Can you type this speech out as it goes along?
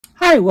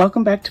Hi,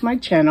 welcome back to my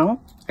channel.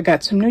 I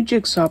got some new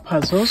jigsaw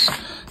puzzles,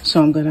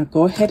 so I'm going to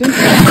go ahead and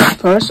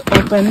first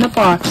open the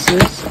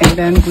boxes and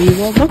then we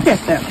will look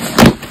at them.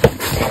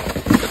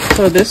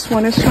 So this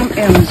one is from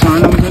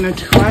Amazon. I'm going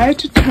to try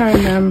to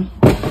turn them,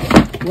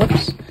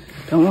 whoops,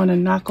 don't want to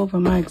knock over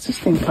my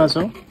existing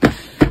puzzle.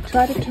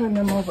 Try to turn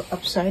them over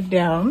upside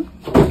down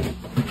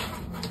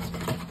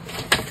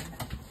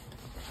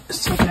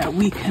so that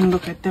we can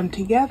look at them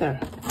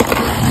together.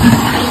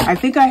 I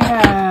think I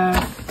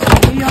have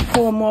 3 or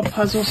 4 more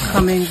puzzles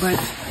coming, but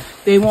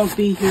they won't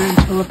be here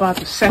until about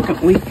the second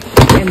week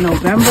in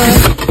November,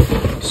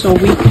 so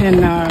we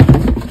can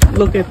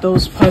look at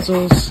those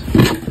puzzles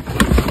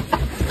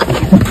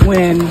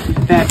when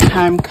that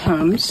time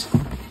comes.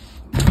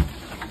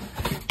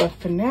 But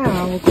for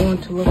now, we're going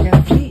to look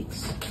at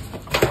these.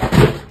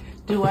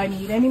 Do I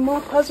need any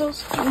more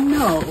puzzles?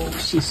 No,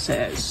 she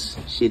says.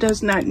 She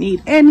does not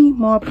need any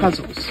more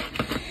puzzles.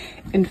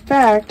 In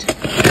fact,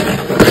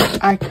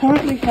 I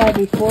currently have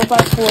a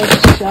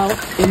 4x4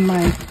 shelf in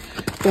my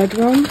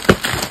bedroom,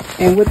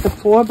 and with the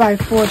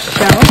 4x4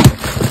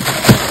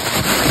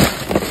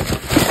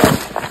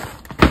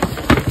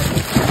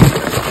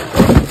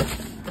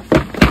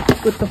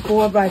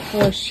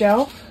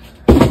 shelf,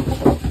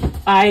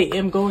 I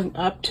am going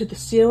up to the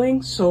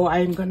ceiling, so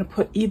I'm going to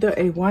put either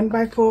a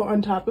 1x4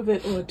 on top of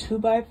it or a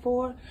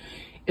 2x4.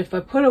 If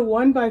I put a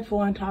 1x4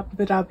 on top of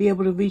it, I'll be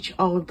able to reach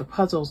all of the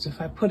puzzles. If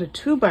I put a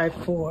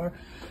 2x4,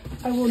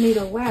 I will need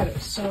a ladder.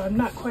 So I'm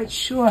not quite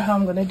sure how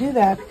I'm going to do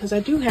that, because I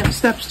do have a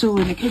step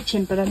stool in the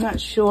kitchen, but I'm not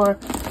sure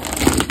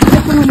if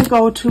I'm going to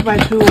go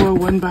 2x2 or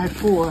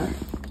 1x4.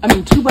 I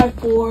mean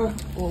 2x4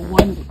 or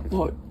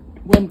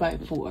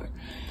 1x4.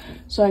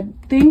 So I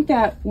think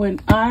that when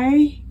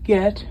I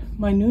get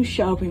my new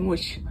shelving,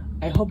 which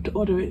I hope to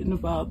order it in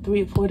about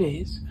 3 or 4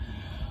 days,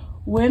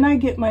 when I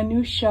get my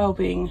new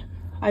shelving,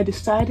 I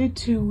decided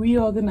to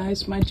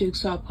reorganize my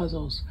jigsaw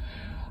puzzles.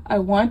 I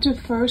want to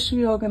first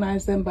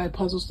reorganize them by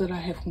puzzles that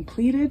I have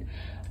completed,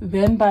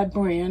 then by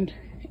brand,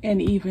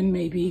 and even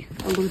maybe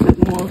a little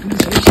bit more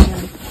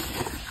organization.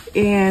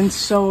 And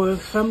so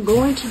if I'm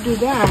going to do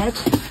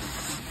that,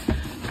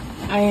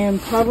 I am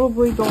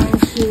probably going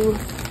to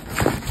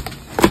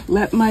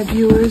let my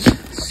viewers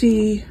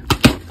see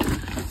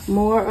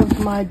more of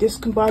my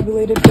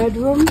discombobulated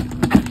bedroom,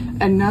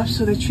 enough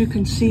so that you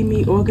can see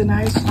me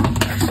organize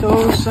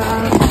those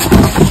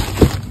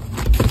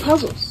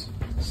puzzles.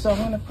 So I'm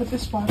going to put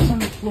this box on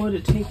the floor to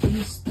take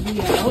these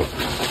 3 out,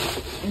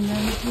 and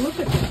then we can look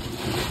at them.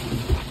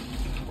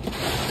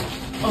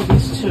 Oh,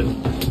 these two.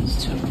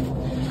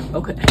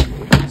 Okay,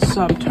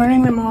 so I'm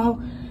turning them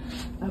all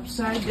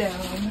upside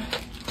down.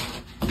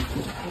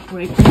 We'll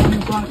break down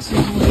the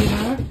boxes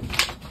later,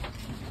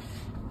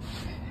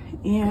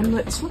 and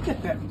let's look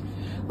at them.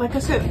 Like I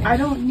said, I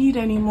don't need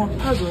any more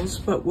puzzles,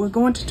 but we're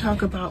going to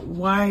talk about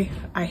why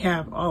I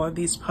have all of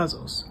these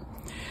puzzles.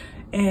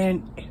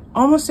 And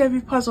almost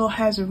every puzzle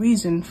has a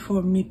reason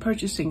for me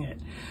purchasing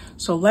it.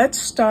 So let's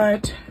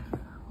start.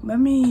 Let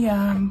me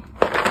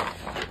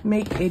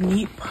make a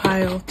neat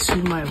pile to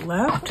my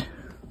left,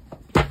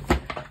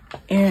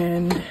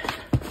 and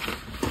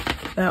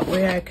that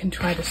way I can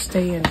try to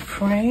stay in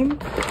frame.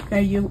 Now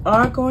you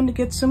are going to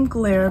get some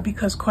glare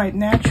because quite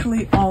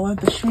naturally all of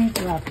the shrink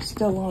wrap is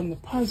still on the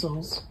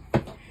puzzles.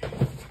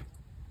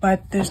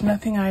 But there's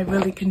nothing I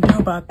really can do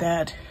about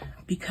that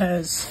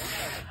because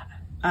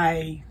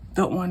I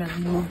don't want to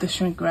remove the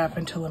shrink wrap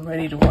until I'm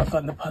ready to work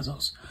on the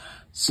puzzles.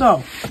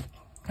 So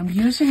I'm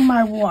using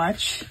my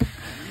watch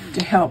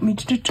to help me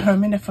to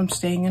determine if I'm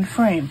staying in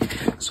frame.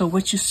 So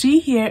what you see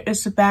here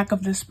is the back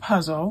of this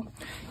puzzle,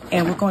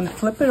 and we're going to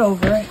flip it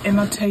over and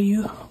I'll tell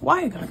you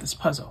why I got this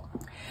puzzle.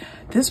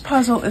 This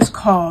puzzle is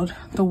called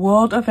The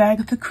World of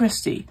Agatha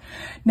Christie.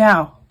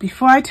 Now,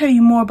 before I tell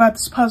you more about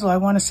this puzzle, I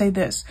want to say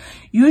this.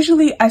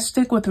 Usually I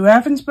stick with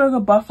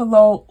Ravensburger,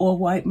 Buffalo, or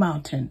White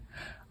Mountain.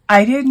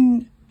 I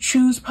didn't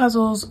choose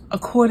puzzles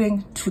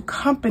according to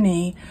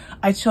company.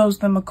 I chose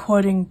them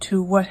according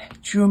to what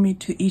drew me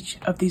to each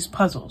of these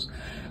puzzles.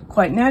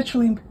 Quite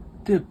naturally,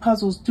 the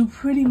puzzles do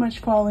pretty much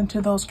fall into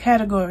those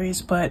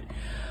categories, but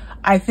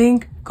I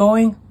think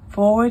going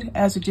forward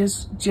as a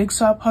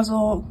jigsaw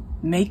puzzle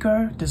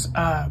maker,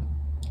 I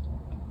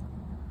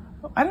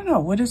don't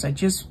know, what is it,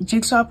 just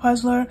jigsaw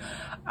puzzler,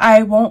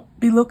 I won't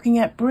be looking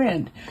at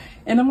brand.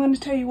 And I'm going to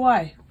tell you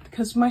why.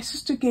 Because my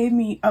sister gave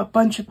me a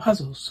bunch of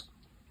puzzles.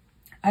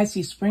 I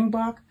see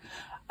Springbok,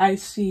 I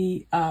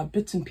see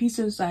Bits and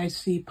Pieces, I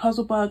see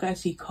Puzzlebug, I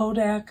see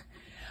Kodak,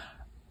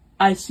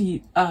 I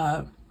see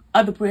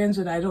other brands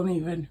that I don't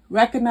even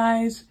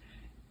recognize.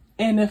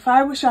 And if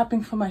I were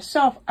shopping for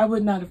myself, I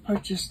would not have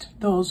purchased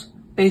those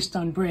based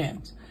on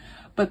brands.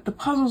 But the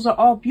puzzles are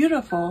all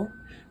beautiful,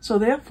 so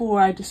therefore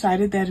I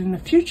decided that in the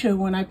future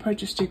when I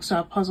purchase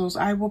jigsaw puzzles,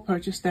 I will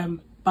purchase them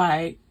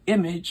by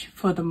image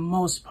for the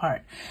most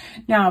part.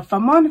 Now, if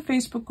I'm on a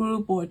Facebook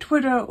group or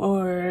Twitter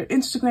or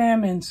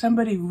Instagram and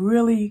somebody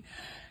really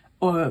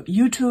or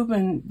YouTube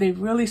and they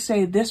really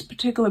say this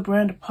particular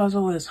brand of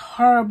puzzle is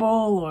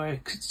horrible or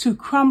it's too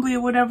crumbly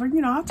or whatever, you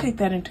know, I'll take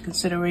that into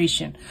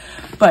consideration.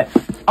 But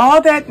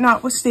all that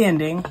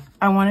notwithstanding,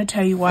 I want to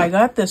tell you why I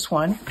got this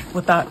one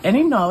without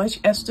any knowledge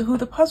as to who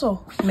the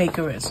puzzle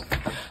maker is.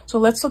 So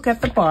let's look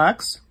at the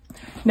box.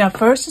 Now,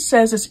 first it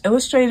says it's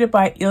illustrated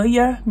by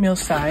Ilya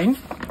Milstein,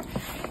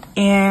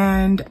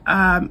 and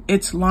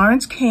it's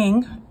Lawrence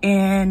King,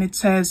 and it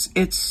says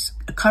it's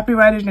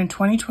copyrighted in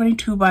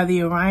 2022 by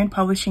the Orion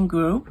Publishing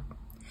Group.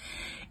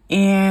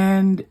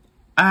 And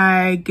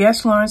I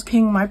guess Lawrence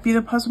King might be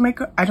the puzzle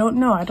maker. I don't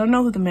know. I don't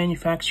know who the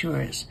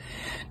manufacturer is.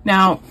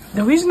 Now,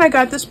 the reason I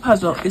got this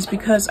puzzle is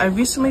because I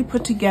recently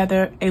put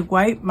together a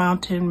White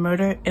Mountain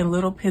Murder in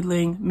Little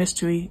Piddling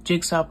mystery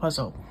jigsaw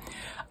puzzle.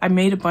 I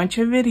made a bunch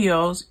of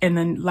videos, and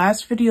the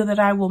last video that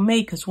I will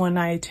make is when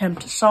I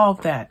attempt to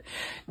solve that.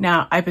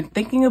 Now, I've been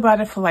thinking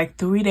about it for like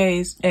 3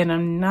 days, and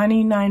I'm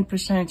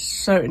 99%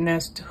 certain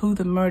as to who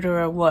the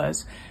murderer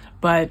was,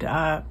 but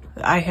I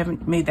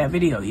haven't made that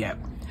video yet.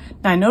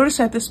 Now, I notice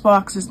that this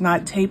box is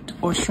not taped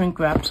or shrink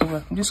wrapped, so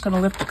I'm just going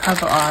to lift the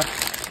cover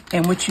off,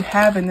 and what you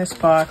have in this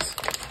box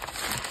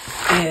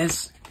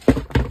is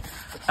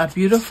a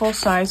beautiful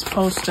size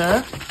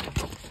poster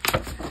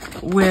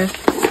with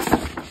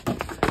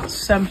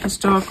some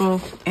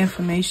historical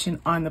information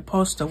on the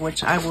poster,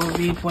 which I will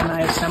read when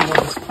I assemble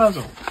this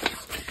puzzle.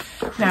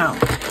 Now,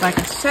 like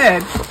I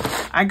said,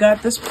 I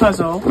got this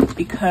puzzle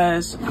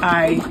because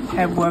I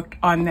have worked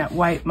on that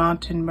White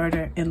Mountain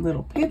Murder in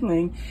Little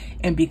Piddling,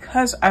 and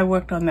because I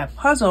worked on that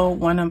puzzle,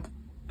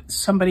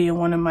 somebody in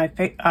one of my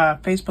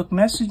Facebook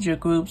Messenger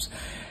groups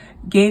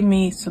gave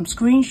me some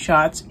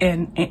screenshots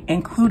and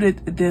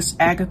included this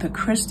Agatha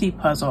Christie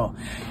puzzle.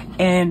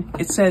 And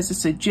it says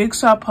it's a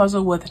jigsaw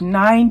puzzle with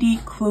 90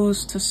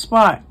 clues to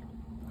spot.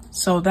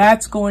 So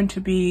that's going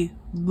to be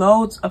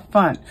loads of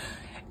fun.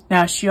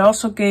 Now, she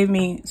also gave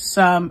me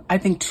some, I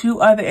think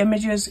 2 other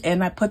images,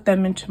 and I put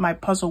them into my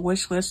puzzle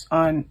wish list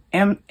on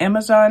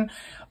Amazon.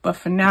 But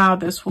for now,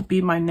 this will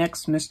be my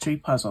next mystery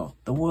puzzle,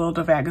 The World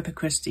of Agatha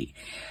Christie.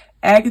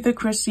 Agatha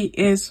Christie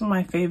is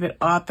my favorite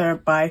author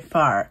by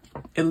far,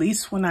 at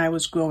least when I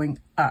was growing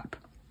up.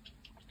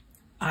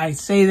 I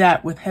say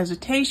that with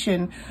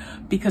hesitation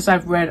because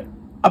I've read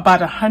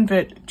about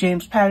 100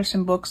 James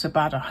Patterson books,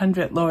 about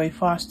 100 Laurie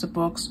Foster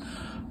books,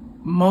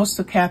 most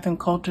of Catherine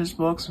Coulter's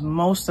books,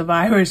 most of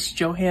Iris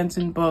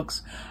Johansen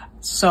books.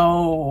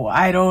 So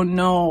I don't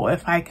know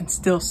if I can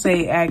still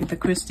say Agatha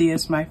Christie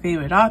is my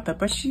favorite author,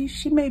 but she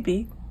may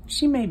be.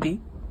 She may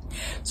be.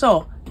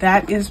 So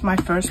that is my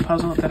first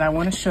puzzle that I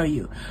want to show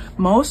you.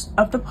 Most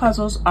of the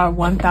puzzles are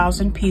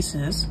 1,000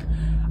 pieces,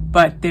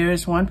 but there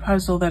is one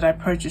puzzle that I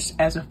purchased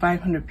as a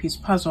 500-piece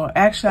puzzle.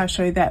 Actually, I'll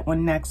show you that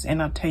one next,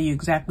 and I'll tell you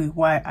exactly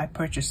why I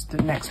purchased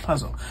the next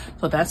puzzle.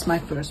 So that's my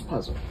first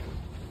puzzle.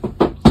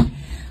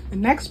 The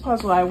next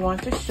puzzle I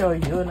want to show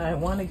you, and I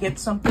want to get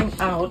something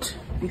out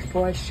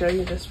before I show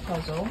you this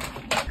puzzle.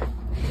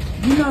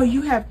 You know,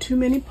 you have too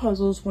many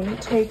puzzles when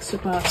it takes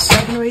about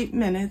 7 or 8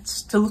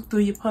 minutes to look through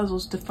your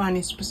puzzles to find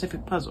a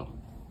specific puzzle.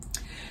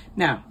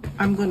 Now,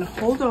 I'm going to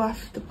hold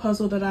off the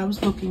puzzle that I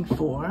was looking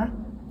for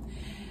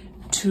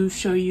to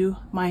show you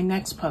my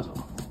next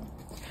puzzle.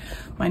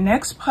 My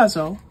next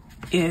puzzle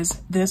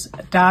is this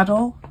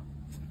Dowdle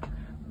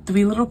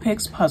 3 Little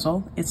Pigs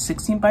puzzle. It's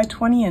 16 by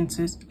 20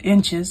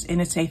 inches,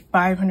 and it's a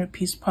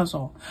 500-piece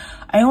puzzle.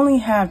 I only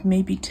have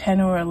maybe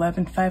 10 or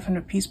 11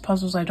 500-piece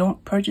puzzles. I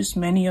don't purchase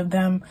many of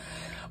them.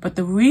 But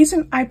the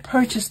reason I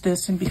purchased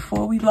this, and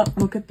before we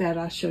look at that,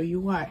 I'll show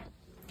you why.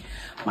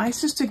 My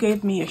sister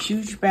gave me a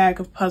huge bag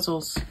of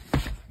puzzles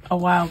a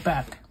while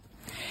back.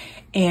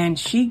 And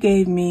she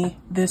gave me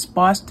this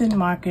Boston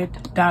Market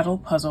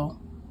Dowdle puzzle.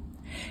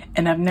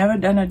 And I've never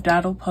done a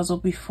Dowdle puzzle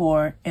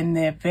before, and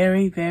they're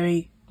very,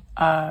 very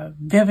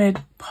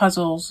vivid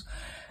puzzles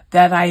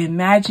that I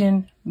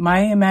imagine, my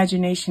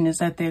imagination is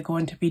that they're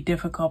going to be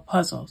difficult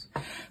puzzles.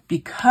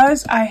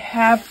 Because I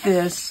have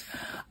this,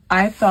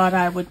 I thought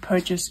I would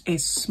purchase a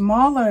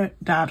smaller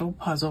Dowdle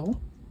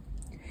puzzle.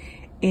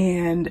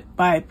 And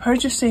by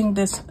purchasing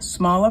this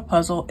smaller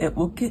puzzle, it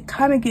will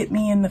kind of get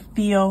me in the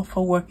feel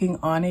for working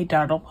on a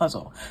Dowdle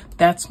puzzle.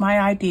 That's my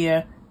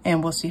idea,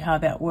 and we'll see how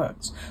that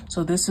works.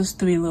 So this is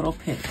 3 Little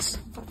Pigs.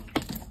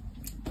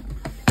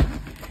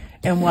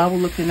 And while we're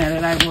looking at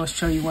it, I will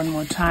show you one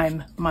more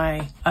time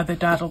my other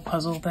Dowdle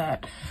puzzle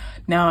that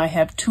now I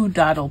have 2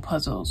 Dowdle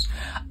puzzles.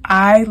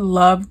 I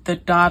love the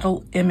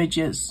Dowdle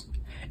images,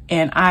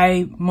 and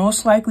I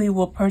most likely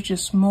will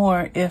purchase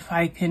more if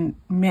I can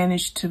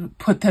manage to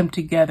put them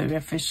together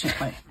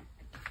efficiently.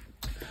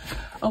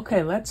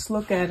 Okay, let's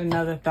look at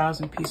another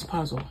 1,000-piece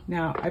puzzle.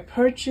 Now, I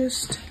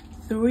purchased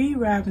 3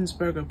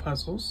 Ravensburger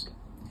puzzles,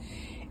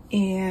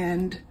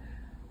 and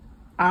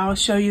I'll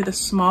show you the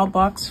small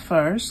box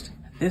first.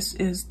 This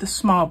is the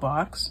small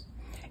box,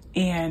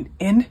 and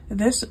in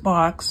this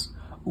box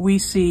we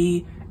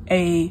see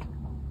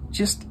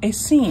just a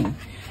scene,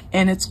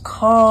 and it's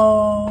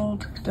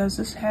called, does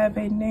this have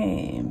a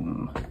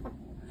name?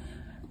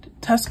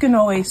 Tuscan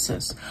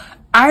Oasis.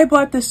 I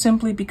bought this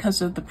simply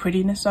because of the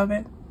prettiness of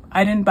it.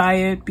 I didn't buy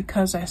it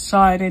because I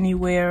saw it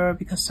anywhere or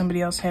because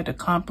somebody else had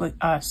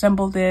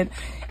assembled it.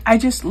 I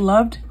just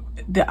loved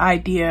the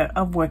idea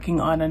of working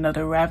on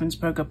another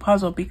Ravensburger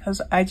puzzle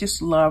because I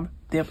just love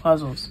their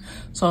puzzles.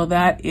 So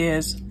that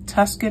is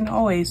Tuscan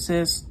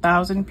Oasis,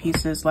 1,000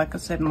 pieces. Like I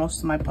said, most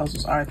of my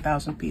puzzles are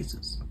 1,000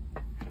 pieces.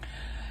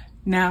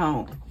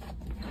 Now,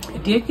 I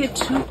did get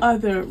 2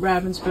 other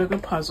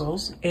Ravensburger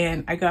puzzles,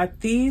 and I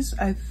got these,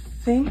 I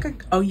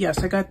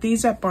got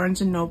these at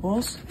Barnes &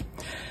 Noble's.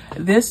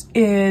 This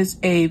is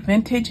a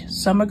vintage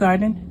Summer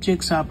Garden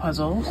jigsaw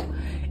puzzles,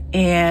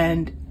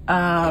 and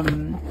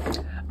I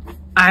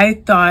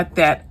thought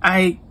that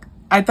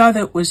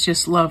it was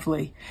just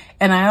lovely.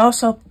 And I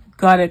also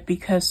got it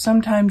because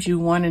sometimes you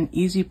want an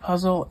easy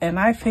puzzle, and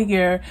I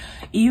figure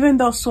even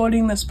though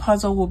sorting this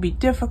puzzle will be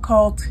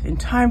difficult and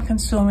time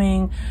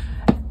consuming,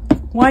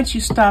 once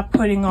you stop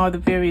putting all the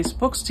various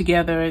books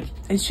together,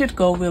 it should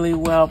go really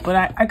well.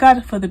 But I got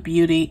it for the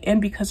beauty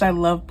and because I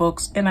love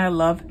books and I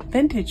love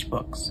vintage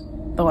books,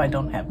 though I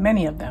don't have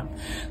many of them.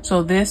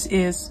 So this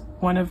is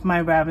one of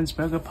my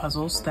Ravensburger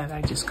puzzles that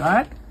I just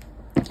got.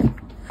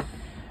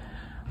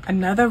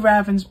 Another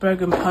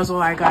Ravensburger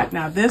puzzle I got.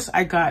 Now this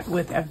I got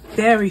with a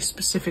very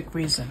specific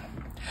reason.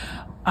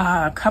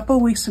 A couple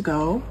weeks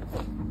ago,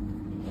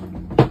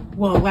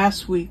 well,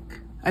 last week,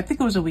 I think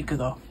it was a week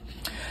ago,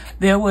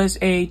 there was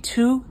a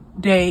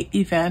 2-day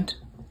event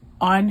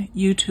on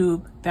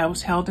YouTube that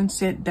was held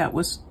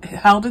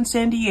in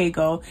San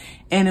Diego,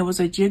 and it was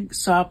a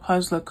jigsaw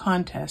puzzler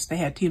contest. They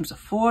had teams of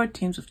 4,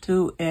 teams of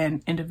 2,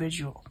 and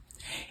individual.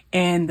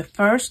 And the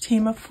first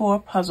team of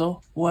 4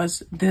 puzzle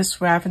was this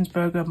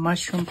Ravensburger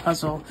mushroom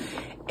puzzle,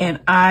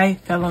 and I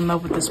fell in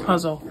love with this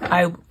puzzle.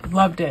 I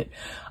loved it.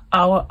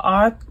 Our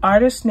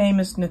artist's name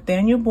is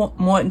Nathaniel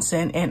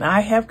Mortensen, and I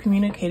have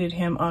communicated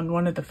him on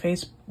one of the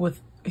Facebook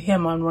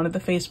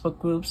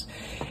groups,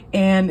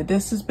 and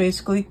this is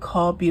basically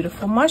called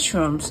Beautiful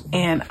Mushrooms,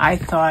 and I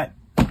thought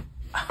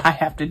I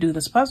have to do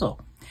this puzzle.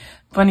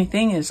 Funny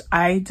thing is,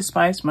 I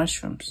despise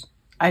mushrooms.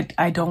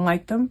 I don't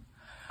like them.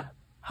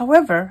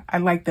 However, I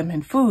like them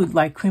in food,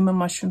 like cream of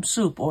mushroom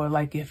soup, or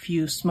like if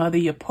you smother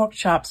your pork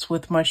chops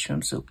with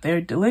mushroom soup.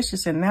 They're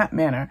delicious in that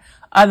manner.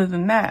 Other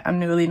than that, I'm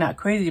really not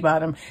crazy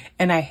about them,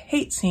 and I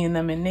hate seeing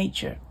them in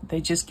nature.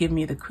 They just give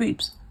me the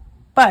creeps.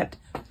 But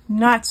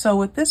not so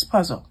with this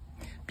puzzle,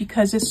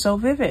 because it's so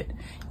vivid.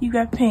 You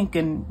got pink,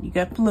 and you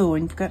got blue,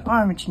 and you've got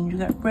orange, and you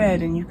got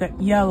red, and you got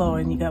yellow,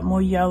 and you got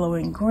more yellow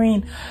and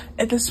green.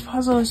 And this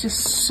puzzle is just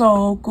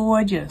so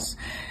gorgeous.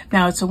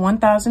 Now, it's a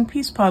 1,000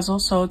 piece puzzle,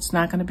 so it's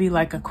not going to be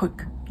like a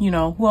quick,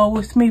 well,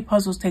 with me,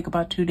 puzzles take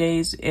about 2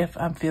 days if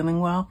I'm feeling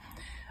well.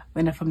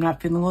 And if I'm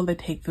not feeling well, they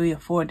take 3 or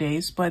 4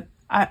 days. But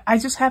I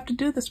just have to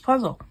do this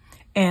puzzle.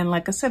 And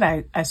like I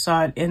said, I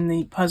saw it in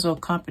the puzzle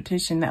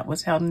competition that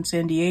was held in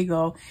San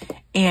Diego,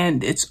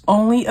 and it's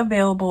only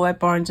available at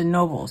Barnes &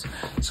 Noble's.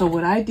 So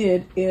what I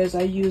did is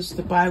I used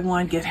the buy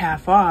one, get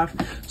half off.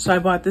 So I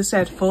bought this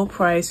at full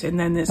price, and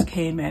then this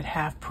came at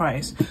half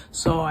price.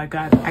 So I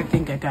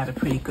think I got a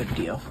pretty good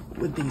deal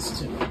with these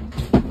 2.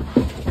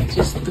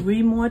 Just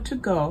 3 more to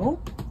go.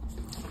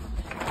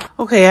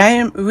 Okay, I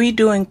am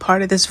redoing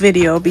part of this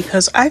video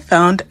because I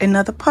found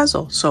another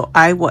puzzle. So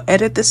I will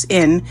edit this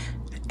in,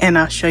 and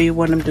I'll show you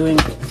what I'm doing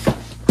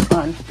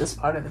on this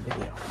part of the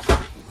video.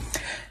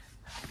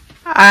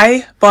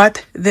 I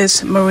bought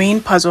this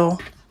marine puzzle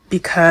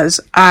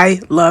because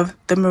I love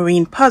the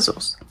marine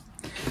puzzles.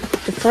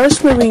 The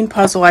first marine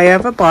puzzle I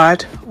ever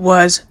bought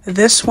was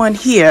this one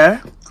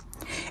here,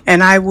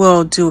 and I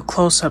will do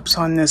close-ups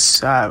on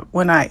this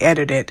when I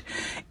edit it.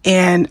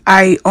 And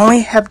I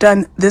only have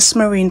done this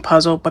marine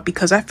puzzle, but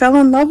because I fell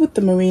in love with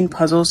the marine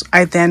puzzles,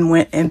 I then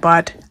went and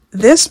bought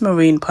this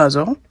marine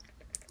puzzle.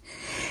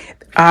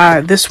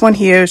 This one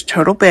here is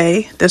Turtle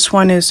Bay. This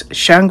one is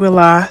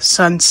Shangri-La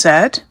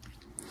Sunset.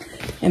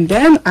 And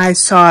then I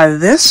saw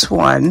this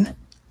one,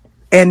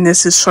 and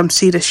this is From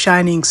Sea to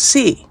Shining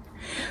Sea.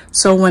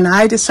 So when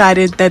I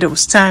decided that it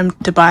was time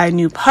to buy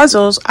new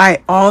puzzles,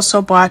 I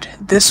also bought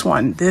this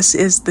one. This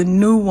is the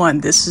new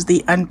one. This is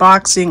the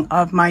unboxing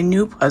of my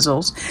new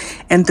puzzles.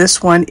 And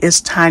this one is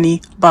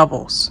Tiny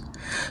Bubbles.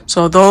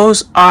 So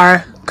those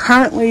are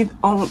currently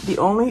the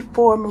only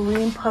 4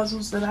 marine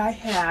puzzles that I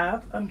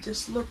have. I'm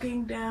just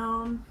looking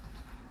down.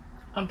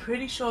 I'm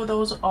pretty sure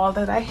those are all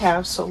that I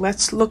have. So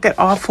let's look at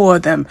all 4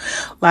 of them.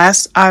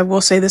 Last, I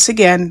will say this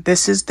again.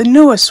 This is the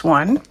newest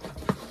one.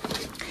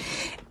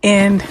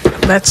 And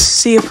let's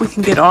see if we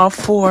can get all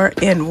 4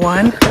 in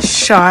one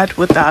shot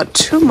without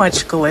too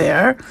much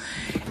glare.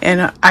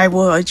 And I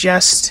will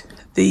adjust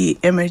the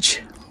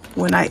image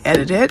when I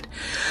edit it.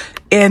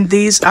 And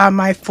these are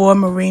my 4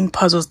 marine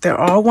puzzles. They're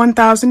all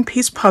 1,000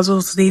 piece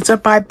puzzles. These are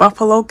by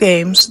Buffalo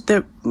Games.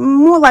 They're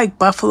more like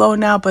Buffalo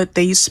now, but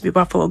they used to be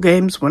Buffalo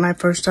games when I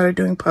first started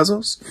doing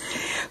puzzles.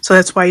 So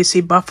that's why you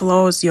see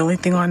Buffalo is the only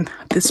thing on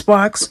this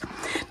box.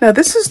 Now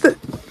this is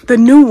the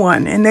new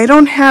one, and they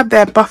don't have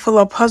that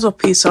Buffalo puzzle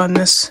piece on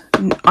this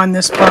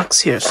box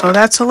here. So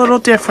that's a little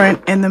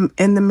different in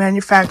the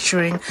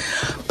manufacturing.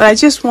 But I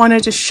just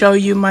wanted to show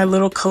you my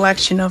little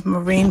collection of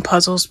marine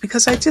puzzles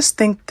because I just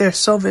think they're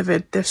so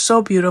vivid. They're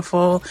so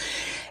beautiful.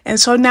 And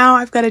so now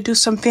I've got to do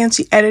some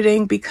fancy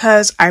editing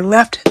because I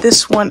left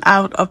this one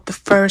out of the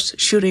first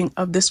shooting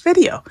of this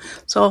video.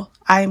 So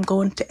I'm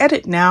going to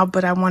edit now,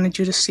 but I wanted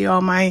you to see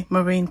all my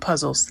marine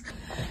puzzles.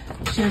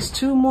 Just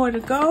 2 more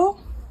to go.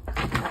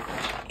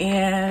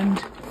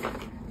 And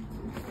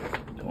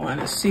I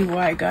want to see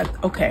why I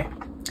got, okay.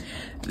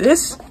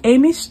 This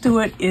Amy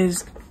Stewart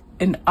is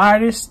an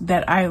artist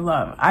that I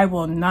love. I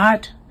will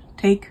not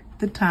take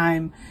the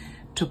time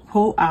to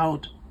pull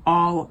out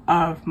all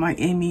of my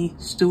Amy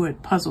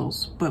Stewart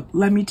puzzles, but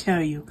let me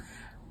tell you,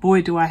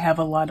 boy, do I have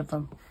a lot of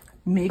them.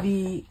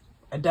 Maybe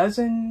a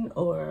dozen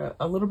or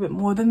a little bit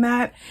more than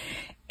that.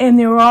 And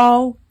they're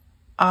all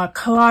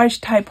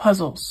collage type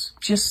puzzles,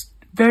 just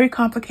very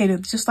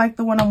complicated, just like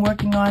the one I'm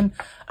working on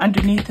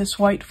underneath this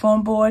white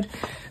foam board.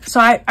 So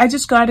I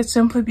just got it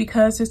simply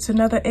because it's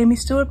another Amy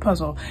Stewart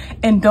puzzle.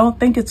 And don't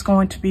think it's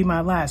going to be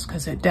my last,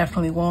 because it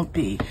definitely won't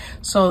be.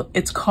 So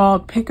it's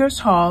called Pickers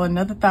Hall,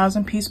 another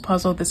 1,000-piece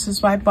puzzle. This is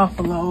by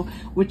Buffalo,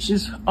 which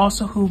is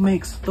also who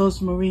makes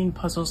those marine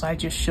puzzles I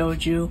just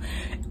showed you.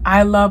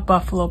 I love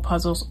Buffalo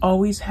puzzles,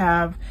 always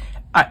have.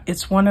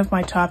 It's one of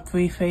my top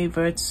 3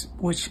 favorites,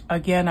 which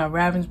again are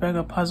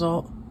Ravensburger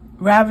puzzle,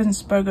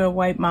 Ravensburger,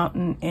 White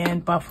Mountain,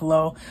 and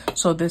Buffalo.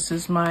 So this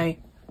is my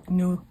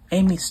new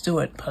Amy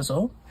Stewart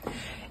puzzle.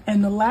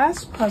 And the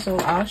last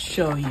puzzle I'll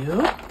show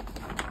you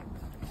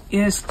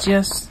is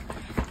just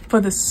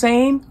for the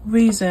same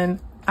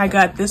reason I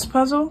got this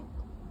puzzle.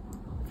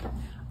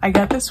 I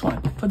got this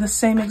one for the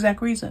same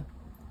exact reason,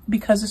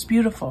 because it's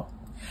beautiful.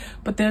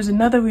 But there's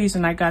another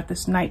reason I got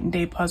this night and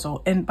day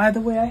puzzle. And by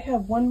the way, I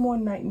have one more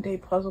night and day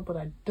puzzle, but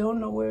I don't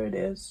know where it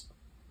is.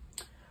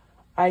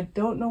 I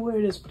don't know where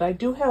it is, but I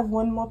do have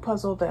one more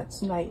puzzle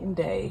that's night and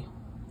day.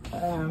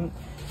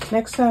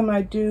 Next time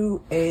I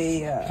do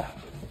a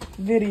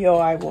video,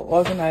 I will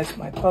organize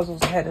my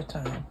puzzles ahead of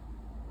time.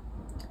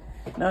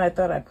 No, I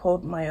thought I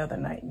pulled my other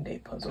night and day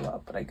puzzle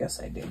out, but I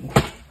guess I didn't.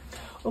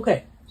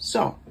 Okay,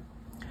 so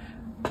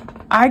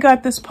I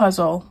got this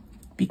puzzle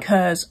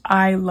because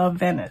I love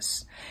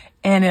Venice.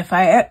 And if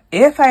I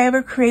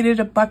ever created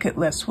a bucket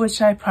list,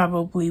 which I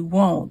probably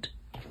won't,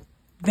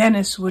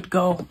 Venice would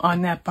go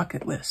on that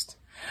bucket list.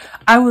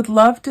 I would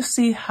love to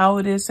see how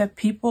it is that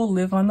people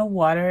live on the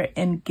water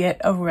and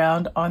get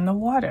around on the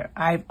water.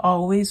 I've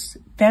always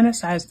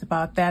fantasized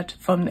about that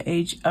from the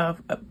age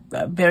of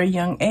a very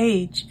young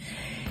age.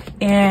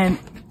 And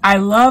I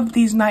love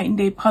these night and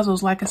day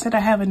puzzles. Like I said, I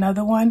have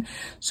another one.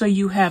 So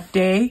you have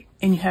day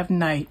and you have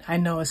night. I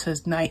know it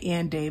says night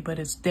and day, but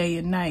it's day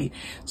and night.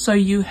 So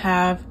you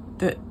have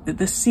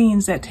the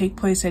scenes that take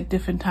place at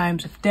different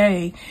times of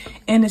day,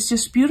 and it's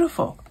just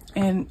beautiful.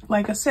 And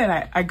like I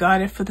said, I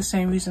got it for the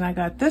same reason I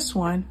got this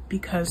one,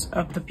 because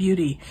of the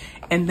beauty.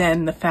 And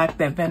then the fact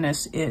that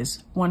Venice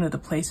is one of the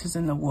places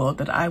in the world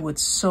that I would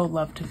so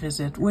love to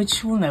visit,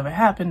 which will never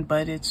happen,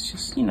 but it's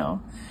just, you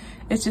know,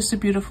 it's just a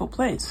beautiful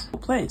place.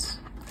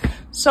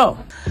 So,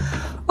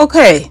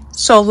 okay,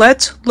 so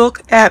let's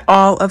look at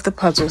all of the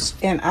puzzles.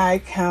 And I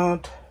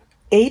count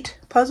 8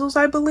 puzzles,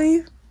 I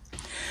believe.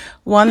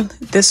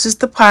 This is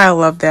the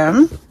pile of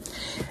them.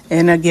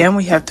 And again,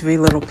 we have 3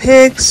 little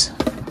pigs.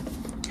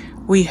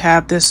 We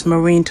have this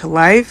Marine to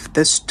Life,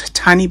 this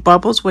Tiny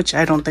Bubbles, which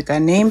I don't think I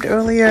named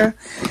earlier.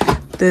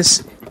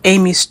 This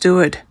Amy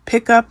Stewart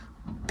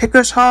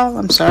Pickers Hall,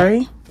 I'm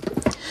sorry.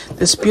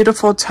 This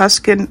beautiful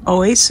Tuscan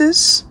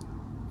Oasis.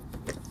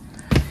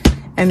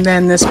 And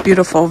then this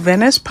beautiful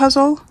Venice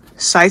puzzle,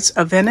 Sights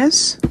of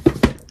Venice.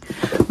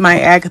 My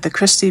Agatha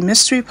Christie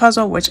mystery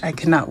puzzle, which I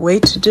cannot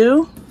wait to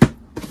do.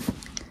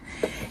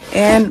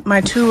 And my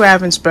 2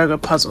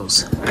 Ravensburger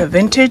puzzles, the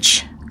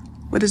vintage.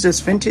 What is this,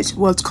 vintage?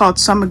 Well, it's called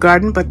Summer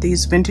Garden, but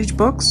these vintage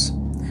books.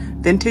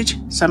 Vintage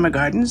Summer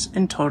Gardens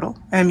in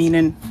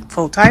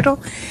full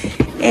title.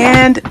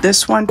 And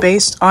this one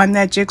based on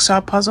that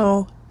jigsaw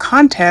puzzle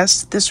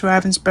contest, this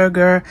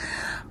Ravensburger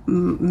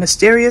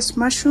Mysterious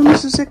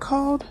Mushrooms, is it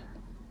called?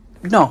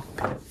 No,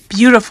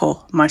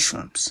 Beautiful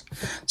Mushrooms.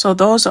 So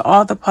those are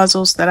all the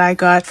puzzles that I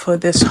got for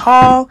this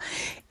haul.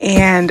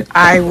 And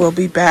I will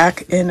be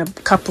back in a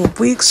couple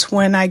of weeks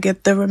when I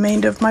get the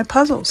remainder of my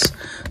puzzles.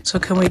 So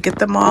can we get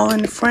them all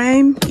in the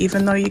frame,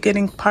 even though you're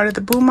getting part of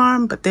the boom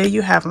arm? But there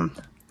you have them.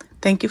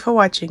 Thank you for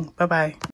watching. Bye-bye.